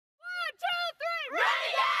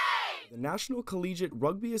National Collegiate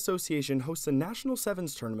Rugby Association hosts a National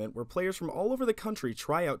Sevens tournament where players from all over the country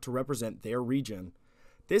try out to represent their region.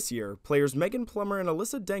 This year, players Megan Plummer and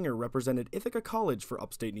Alyssa Denger represented Ithaca College for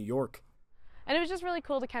upstate New York. And it was just really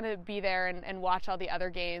cool to kind of be there and watch all the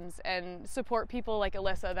other games and support people like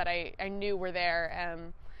Alyssa that I knew were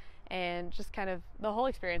there, and just kind of the whole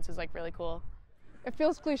experience was like really cool. It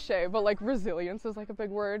feels cliche, but like resilience is like a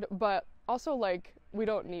big word, but also like we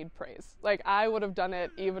don't need praise. Like I would have done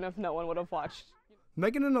it even if no one would have watched.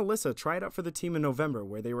 Megan and Alyssa tried out for the team in November,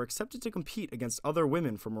 where they were accepted to compete against other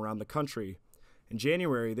women from around the country. In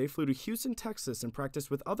January, they flew to Houston, Texas and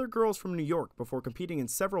practiced with other girls from New York before competing in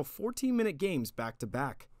several 14-minute games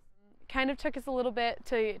back-to-back. Kind of took us a little bit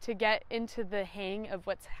to get into the hang of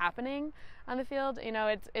what's happening on the field. You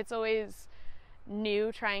know, it's always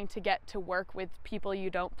new trying to get to work with people you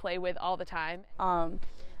don't play with all the time.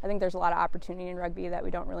 I think there's a lot of opportunity in rugby that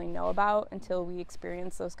we don't really know about until we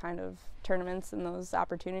experience those kind of tournaments and those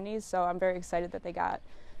opportunities. So I'm very excited that they got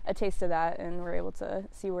a taste of that and were able to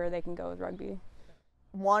see where they can go with rugby.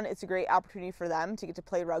 One, it's a great opportunity for them to get to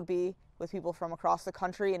play rugby with people from across the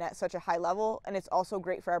country and at such a high level. And it's also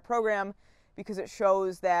great for our program because it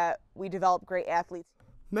shows that we develop great athletes.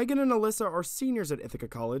 Megan and Alyssa are seniors at Ithaca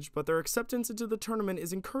College, but their acceptance into the tournament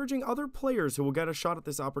is encouraging other players who will get a shot at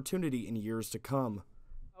this opportunity in years to come.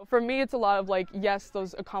 For me, it's a lot of like, yes,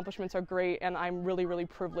 those accomplishments are great, and I'm really, really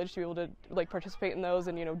privileged to be able to like participate in those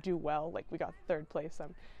and, you know, do well. Like we got third place.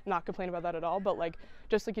 I'm not complaining about that at all, but like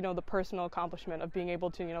just like, you know, the personal accomplishment of being able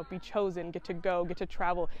to, you know, be chosen, get to go, get to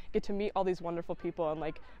travel, get to meet all these wonderful people and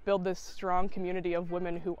like build this strong community of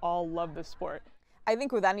women who all love this sport. I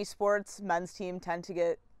think with any sports, men's team tend to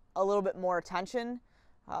get a little bit more attention.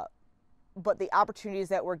 But the opportunities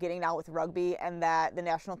that we're getting now with rugby and that the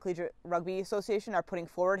National Collegiate Rugby Association are putting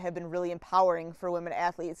forward have been really empowering for women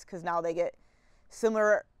athletes because now they get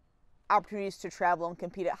similar opportunities to travel and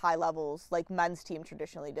compete at high levels like men's team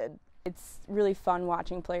traditionally did. It's really fun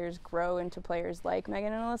watching players grow into players like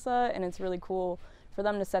Megan and Alyssa, and it's really cool for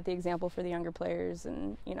them to set the example for the younger players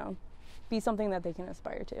and, you know, be something that they can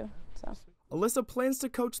aspire to. So. Alyssa plans to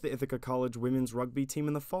coach the Ithaca College women's rugby team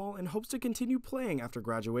in the fall and hopes to continue playing after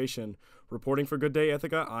graduation. Reporting for Good Day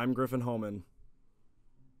Ithaca, I'm Griffin Homan.